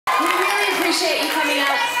appreciate you coming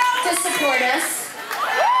out to support us.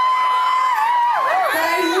 But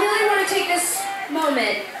I really want to take this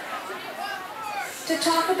moment to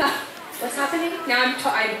talk about what's happening. Now I'm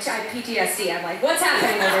PTSD. I'm like, what's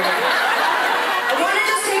happening over here? I want to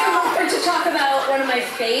just take a moment to talk about one of my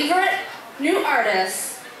favorite new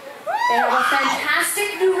artists. They have a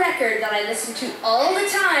fantastic new record that I listen to all the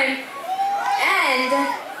time, and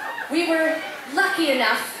we were lucky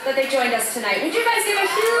enough that they joined us tonight. Would you guys give a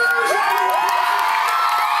huge round of applause?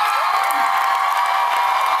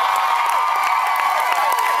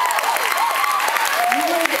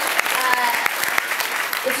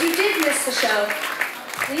 If you did miss the show,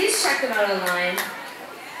 please check them out online.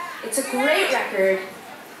 It's a great record.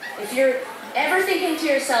 If you're ever thinking to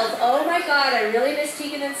yourself, oh my God, I really miss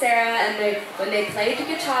Tegan and Sara, and when they played the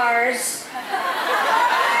guitars,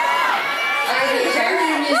 I hear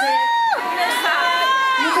new music.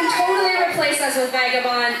 You can totally replace us with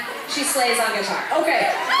Vagabond. She slays on guitar. Okay.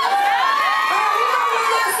 Alright, we got one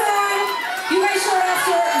last song. You guys showed us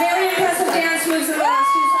your very impressive dance moves in the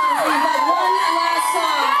last two songs. We've got one last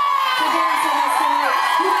song to dance with us tonight.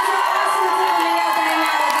 You guys are awesome for coming out to hang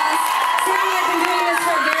out with us. Sara and I have been doing this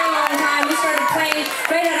for a very long time. We started playing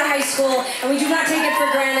right out of high school, and we do not take it for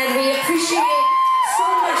granted. We appreciate so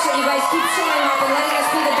much that you guys keep showing up and letting us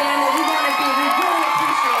be the band that we